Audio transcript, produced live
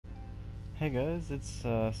Hey guys, it's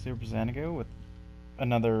Super Xanago with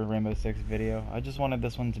another Rainbow Six video. I just wanted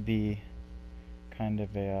this one to be kind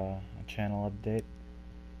of a channel update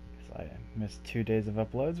because I missed 2 days of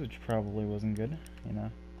uploads, which probably wasn't good, you know.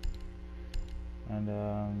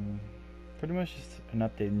 And pretty much just an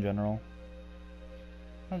update in general,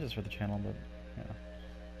 not just for the channel, but you know.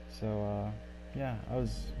 So yeah, I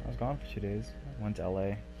was gone for 2 days. I went to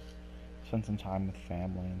LA, spent some time with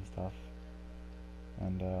family and stuff,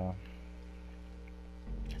 and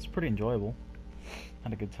it's pretty enjoyable.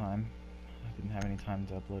 Had a good time. I didn't have any time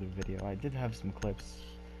to upload a video. I did have some clips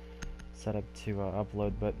set up to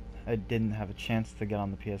upload, but I didn't have a chance to get on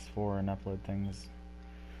the PS4 and upload things.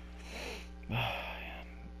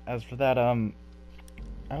 As for that, I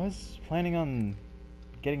was planning on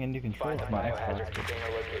getting a new controller for my Xbox, but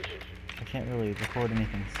I can't really record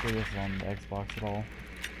anything serious on the Xbox at all,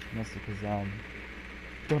 mostly because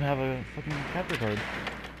don't have a fucking capture card.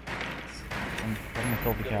 I'm a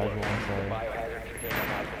filthy casual, I'm sorry.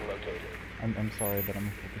 I'm sorry that I'm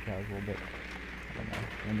a filthy casual, but I don't know.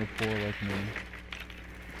 When you're poor like me,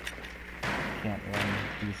 you can't run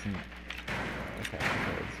decent capture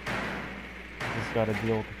cards. Just gotta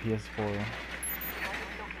deal with the PS4.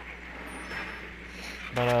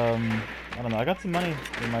 But I don't know, I got some money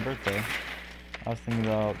for my birthday. I was thinking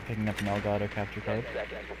about picking up an Elgato capture card,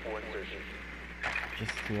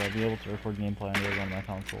 just to be able to record gameplay on one of my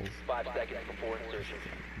consoles. 5 seconds before insertion.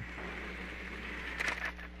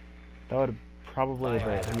 That would probably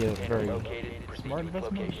be a very smart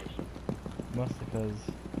investment, mostly because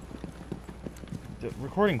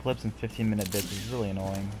recording clips in 15-minute bits is really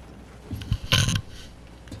annoying.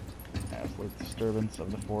 Absolute disturbance of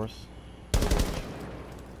the force.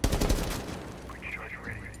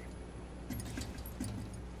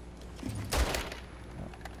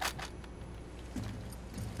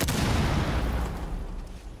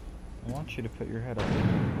 I want you to put your head up.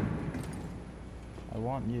 I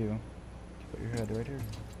want you to put your head right here.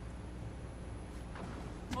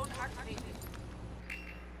 Let's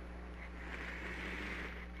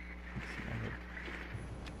see my head.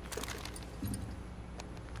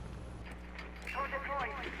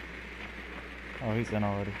 Oh, he's in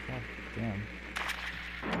already. God damn.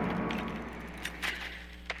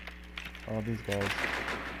 Oh, these guys.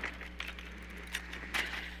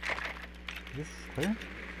 Is this clear?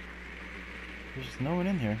 There's just no one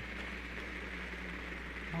in here.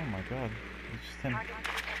 Oh my god. It's just him. No.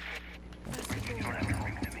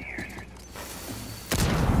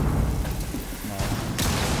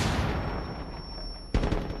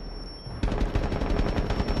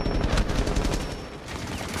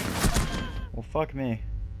 Well, fuck me.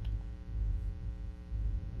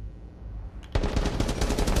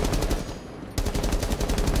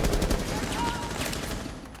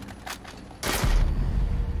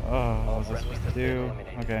 Oh, what was I supposed to do?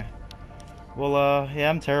 Okay. Well, yeah,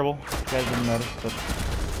 I'm terrible. You guys didn't notice, but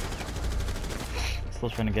still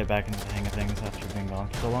trying to get back into the hang of things after being gone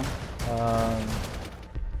for so long. I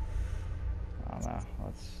don't know.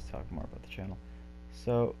 Let's talk more about the channel.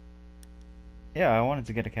 So, yeah, I wanted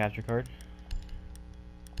to get a capture card.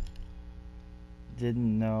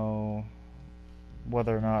 Didn't know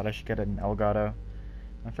whether or not I should get an Elgato.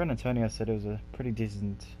 My friend Antonio said it was a pretty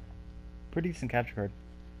decent capture card.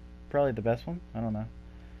 Probably the best one. I don't know,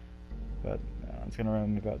 but it's gonna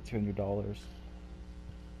run me about $200.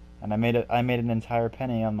 And I made an entire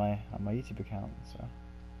penny on my YouTube account, so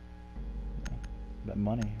yeah, that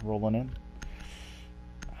money rolling in.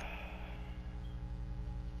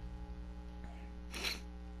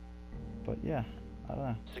 But yeah, I don't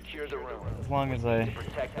know. Secure the room. As long as I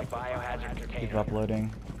Protect the biohazard keep container.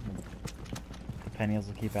 uploading, the pennies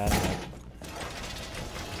will keep adding up.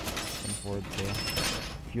 Looking forward to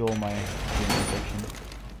fuel my game addiction.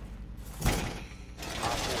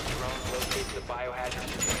 Op 4 drone locates the biohazard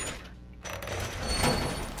container.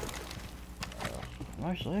 I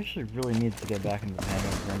actually really need to get back into the hang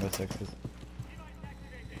of Rainbow Six.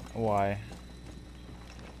 Why?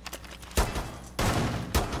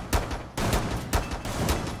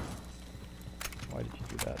 Why did you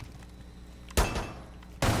do that?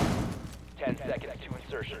 10 seconds to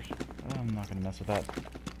insertion. I'm not gonna mess with that.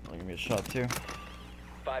 I'll give me a shot too.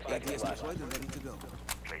 5 seconds left.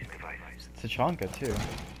 Tachanka too.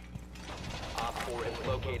 Op 4 has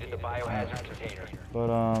located the biohazard container. But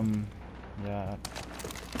yeah.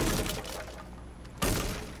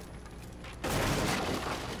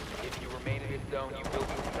 If you remain in this zone, you will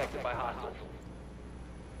be detected by hostiles.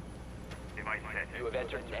 You have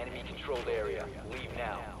entered an enemy-controlled area. Leave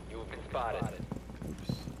now. You have been spotted.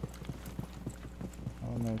 Oops. I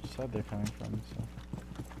don't know which side they're coming from, so.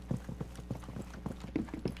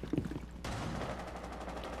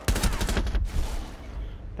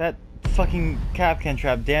 That fucking Capcan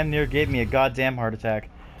trap damn near gave me a goddamn heart attack.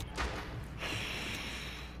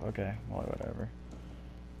 Okay, well, whatever.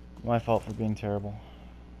 My fault for being terrible.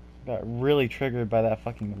 Got really triggered by that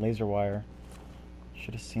fucking laser wire.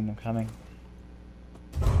 Should have seen them coming.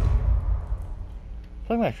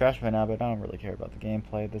 Playing my trash right now, but I don't really care about the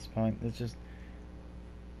gameplay at this point. It's just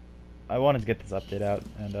I wanted to get this update out,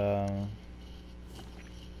 and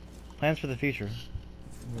plans for the future.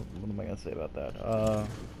 What am I gonna say about that? Oh,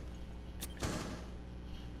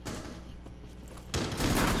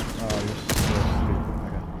 you're so stupid.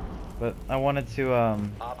 Okay. But I wanted to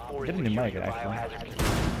get a new mic actually.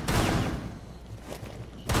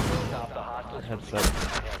 Headset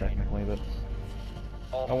technically, but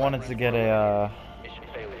I wanted to get a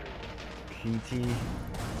PT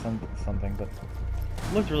something, but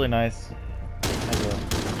it looked really nice. Has a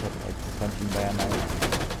like suspension band on it,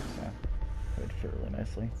 so it would fit really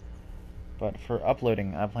nicely. But for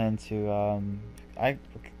uploading, I plan to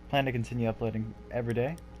continue uploading every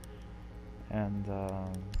day, and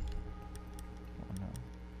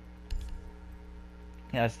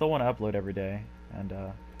yeah, I still want to upload every day, and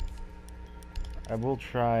I will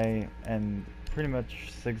try and pretty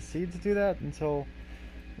much succeed to do that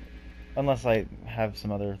unless I have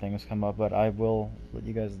some other things come up, but I will let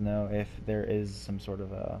you guys know if there is some sort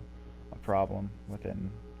of a problem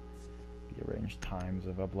within the arranged times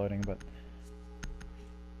of uploading. But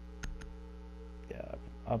yeah,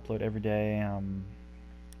 upload every day.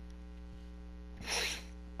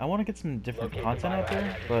 I want to get some different content out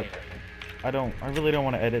there, but I really don't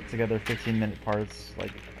want to edit together 15-minute parts.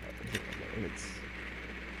 Like,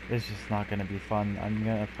 it's just not gonna be fun. I'm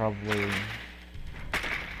gonna probably,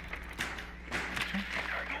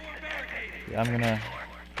 yeah, I'm gonna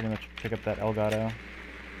pretty much pick up that Elgato.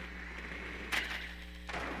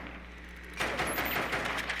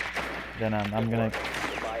 Then I'm gonna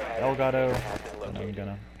Elgato, and I'm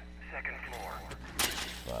gonna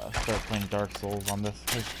start playing Dark Souls on this,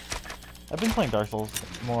 because I've been playing Dark Souls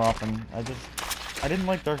more often. I didn't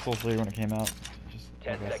like Dark Souls 3 when it came out. Just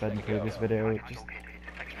like I said in the previous video, it's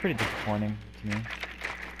pretty disappointing to me.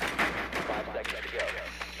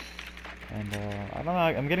 And I don't know,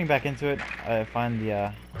 I'm getting back into it. I find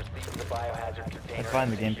the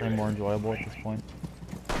gameplay more enjoyable at this point.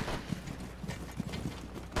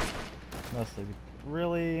 Mostly,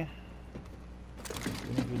 really?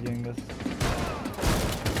 Shouldn't we be doing this?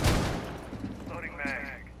 Loading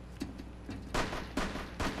mag.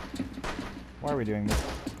 Why are we doing this?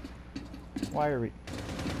 Why are we?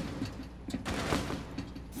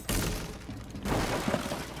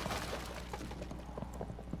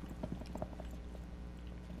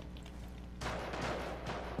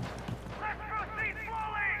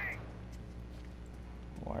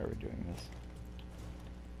 Why are we doing this?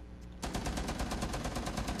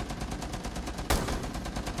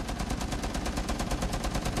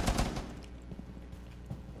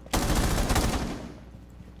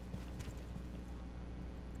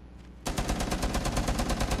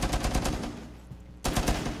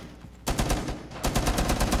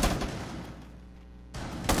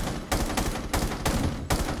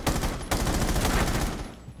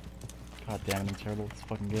 God damn it, I'm terrible at this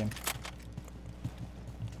fucking game.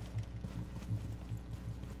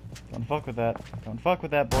 Don't fuck with that. Don't fuck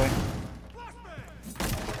with that, boy.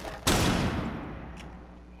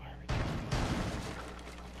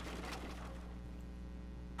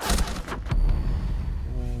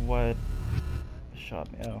 What? Shot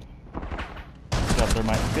me. Oh. Good job,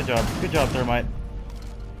 Thermite. Good job. Good job, Thermite.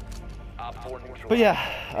 But yeah,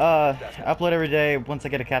 upload every day. Once I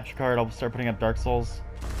get a capture card, I'll start putting up Dark Souls.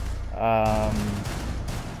 I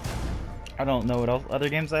don't know what else other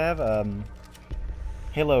games I have.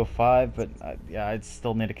 Halo 5, but yeah, I'd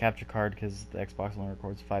still need a capture card because the Xbox only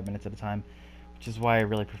records 5 minutes at a time, which is why I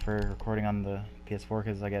really prefer recording on the PS4,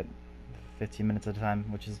 because I get 15 minutes at a time,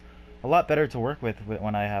 which is a lot better to work with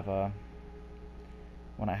when I have like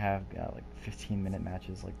 15-minute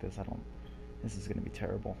matches like this. This is gonna be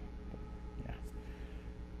terrible. But,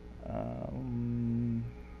 yeah.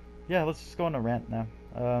 Yeah, let's just go on a rant now.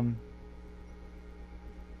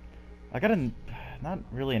 I got not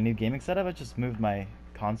really a new gaming setup. I just moved my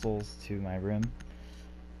consoles to my room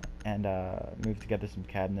and moved together some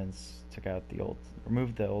cabinets.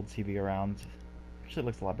 Removed the old TV around. Actually, it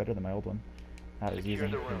looks a lot better than my old one that I was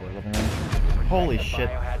using for the living room. Holy shit!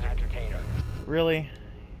 Really?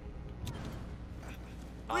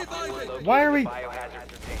 Why are we?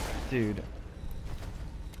 Dude.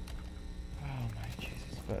 Oh my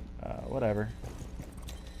Jesus! But whatever.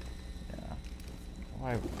 Yeah.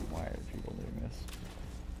 Why are people doing this?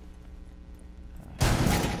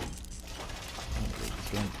 This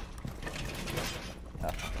game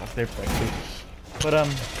stay protected. But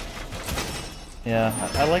yeah,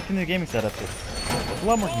 I like the new gaming setup. It's a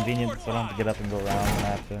lot more convenient, so I don't have to get up and go around when I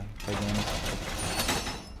have to play games.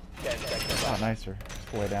 10 seconds It's a lot left. nicer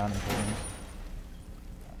to lay down and play games.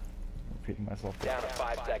 Repeating myself. Down to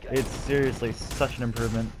 5 seconds. It's seriously such an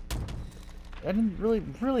improvement. I didn't really,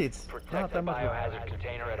 it's not Protect the that much. biohazard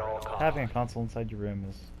container at all costs. Having a console inside your room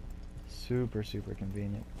is super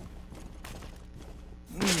convenient.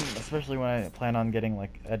 Especially when I plan on getting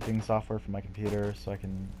like editing software for my computer, so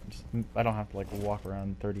I don't have to like walk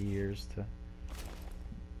around 30 years to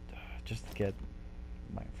just get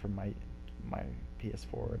my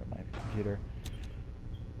PS4 to my computer.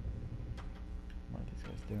 What are these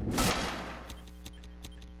guys doing?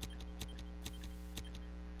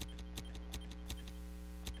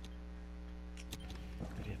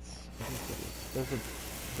 Idiots. There's a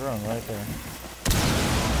drone right there.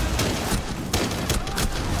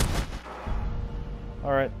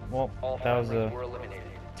 Alright, well, All that was friendlies a were eliminated.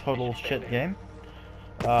 total Mission shit failure.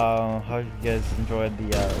 game. Hope you guys enjoyed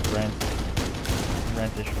the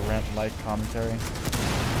rant-like commentary.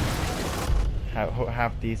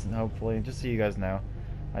 Half decent, hopefully. Just so you guys know,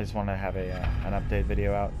 I just want to have an update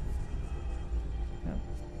video out. Yeah.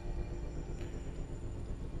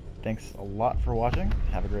 Thanks a lot for watching.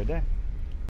 Have a great day.